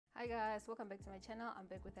Hi guys, welcome back to my channel. I'm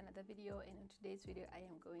back with another video, and in today's video I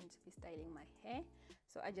am going to be styling my hair.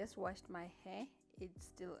 So I just washed my hair, it's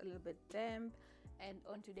still a little bit damp, and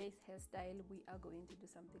on today's hairstyle we are going to do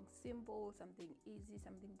something simple, something easy,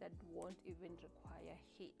 something that won't even require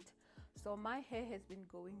heat. So my hair has been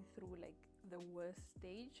going through like the worst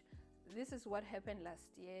stage. This is what happened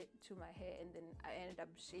last year to my hair, and then I ended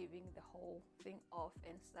up shaving the whole thing off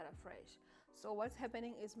and start afresh. So what's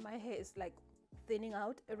happening is my hair is like thinning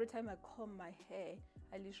out. Every time I comb my hair,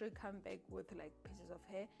 I literally come back with like pieces of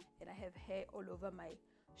hair, and I have hair all over my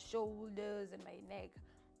shoulders and my neck.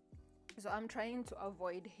 So I'm trying to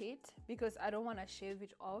avoid heat because I don't want to shave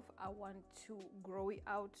it off. I want to grow it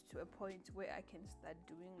out to a point where I can start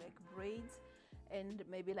doing like braids and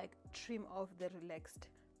maybe like trim off the relaxed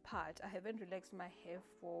part. I haven't relaxed my hair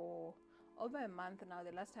for over a month now.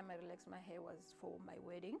 The last time I relaxed my hair was for my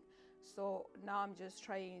wedding, so now I'm just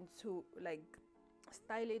trying to like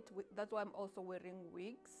style it with, that's why I'm also wearing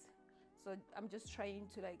wigs. So I'm just trying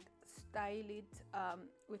to like style it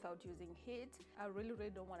without using heat. I really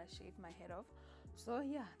don't want to shave my head off. So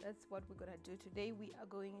yeah, that's what we're gonna do today. We are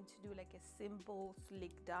going to do like a simple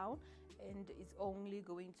slick down, and it's only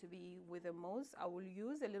going to be with a mousse. I will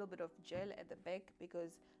use a little bit of gel at the back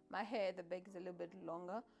because my hair at the back is a little bit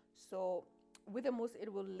longer. So with the mousse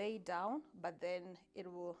it will lay down, but then it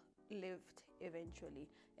will lift eventually,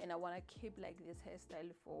 and I want to keep like this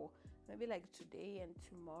hairstyle for maybe like today and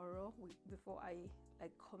tomorrow before I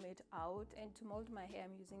like comb it out. And to mold my hair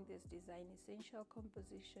I'm using this design Essential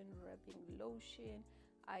Composition wrapping lotion.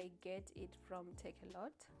 I get it from Take a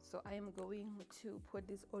Lot. So I am going to put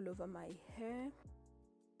this all over my hair.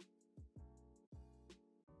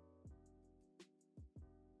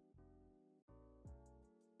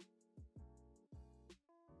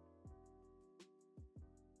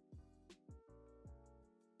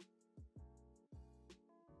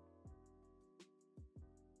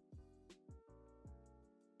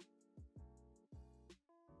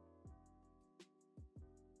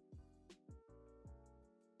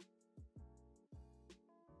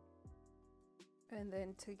 And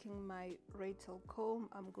then taking my rattle comb,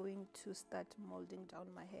 I'm going to start molding down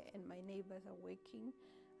my hair. And my neighbors are working.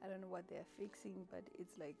 I don't know what they're fixing, but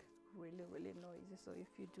it's like really noisy. So if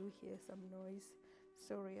you do hear some noise,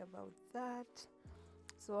 sorry about that.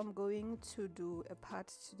 So I'm going to do a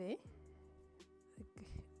part today, like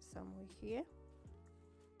somewhere here.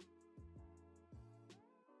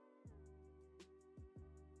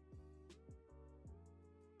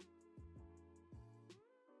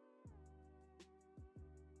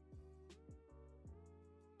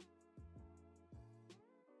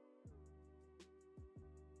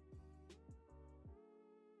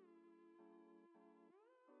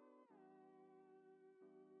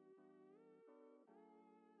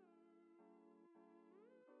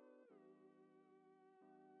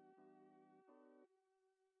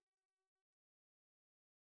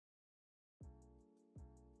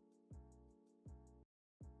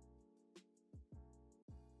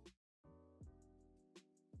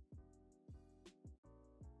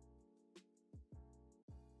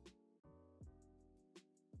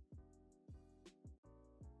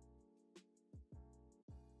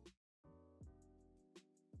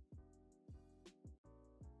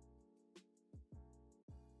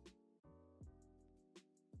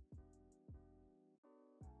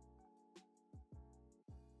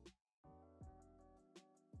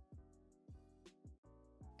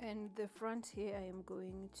 And the front here I am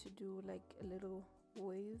going to do like a little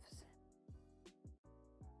waves.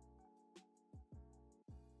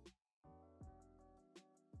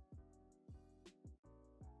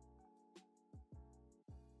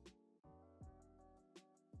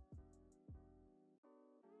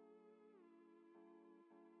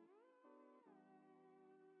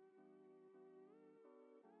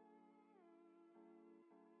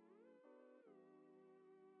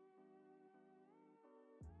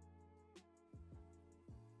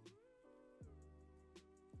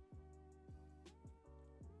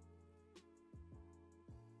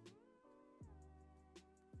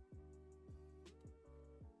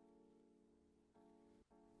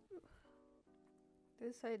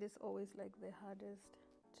 This side is always like the hardest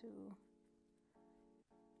to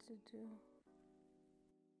do.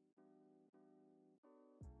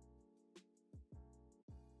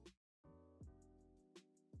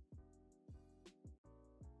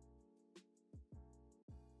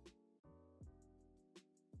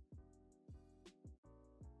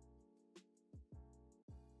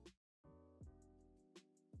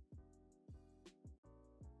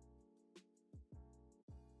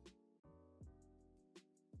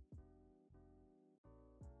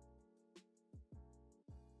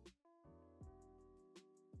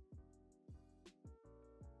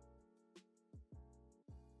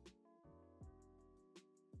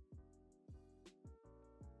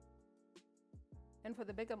 And for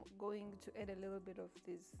the back, I'm going to add a little bit of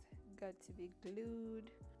this got to be glued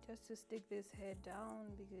just to stick this hair down,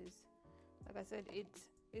 because like I said,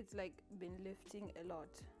 it's like been lifting a lot.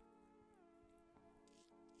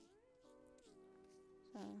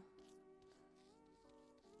 So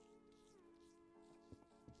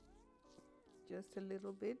just a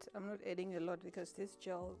little bit. I'm not adding a lot because this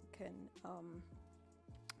gel can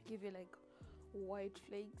give you like white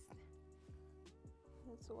flakes.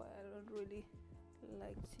 That's why I don't really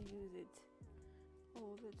like to use it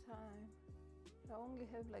all the time. I only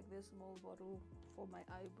have like this small bottle for my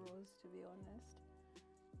eyebrows, to be honest.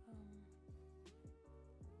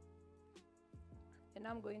 And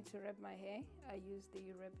I'm going to wrap my hair. I use the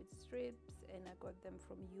Wrapp-it strips and I got them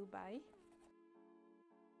from YouTuber.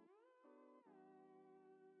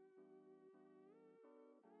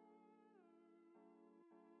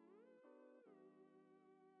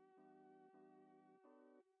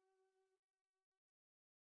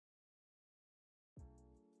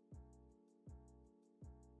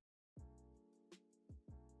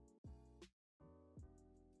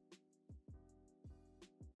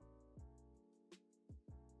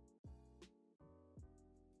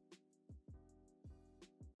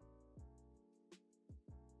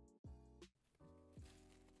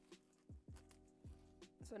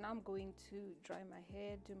 So now I'm going to dry my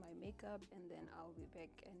hair, do my makeup, and then I'll be back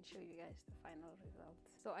and show you guys the final results.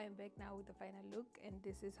 So I am back now with the final look, and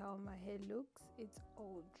this is how my hair looks. It's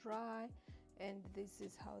all dry, and this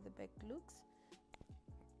is how the back looks.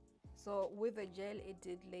 So with the gel, it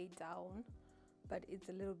did lay down, but it's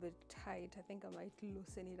a little bit tight. I think I might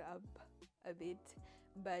loosen it up a bit,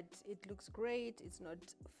 but it looks great. It's not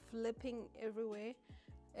flipping everywhere,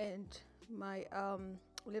 and my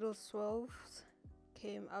little swirls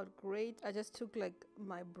came out great. I just took like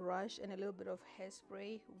my brush and a little bit of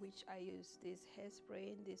hairspray, which I use this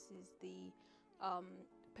hairspray, and this is the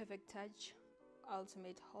Perfect Touch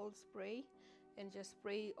Ultimate Hold Spray, and just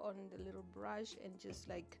spray on the little brush and just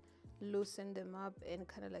like loosen them up and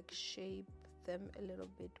kind of like shape them a little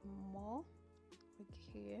bit more, like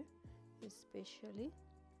here especially.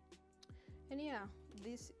 And yeah,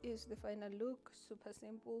 this is the final look. Super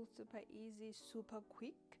simple, super easy, super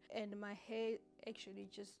quick. And my hair actually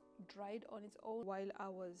just dried on its own while I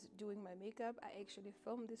was doing my makeup. I actually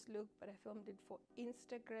filmed this look, but I filmed it for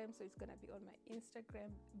Instagram, so it's gonna be on my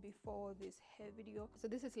Instagram before this hair video. So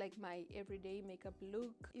this is like my everyday makeup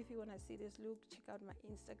look. If you want to see this look, check out my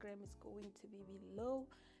Instagram. It's going to be below.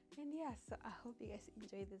 And yeah, so I hope you guys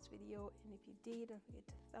enjoyed this video, and if you did, don't forget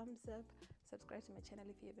to thumbs up, subscribe to my channel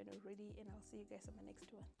if you haven't already, and I'll see you guys on my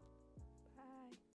next one.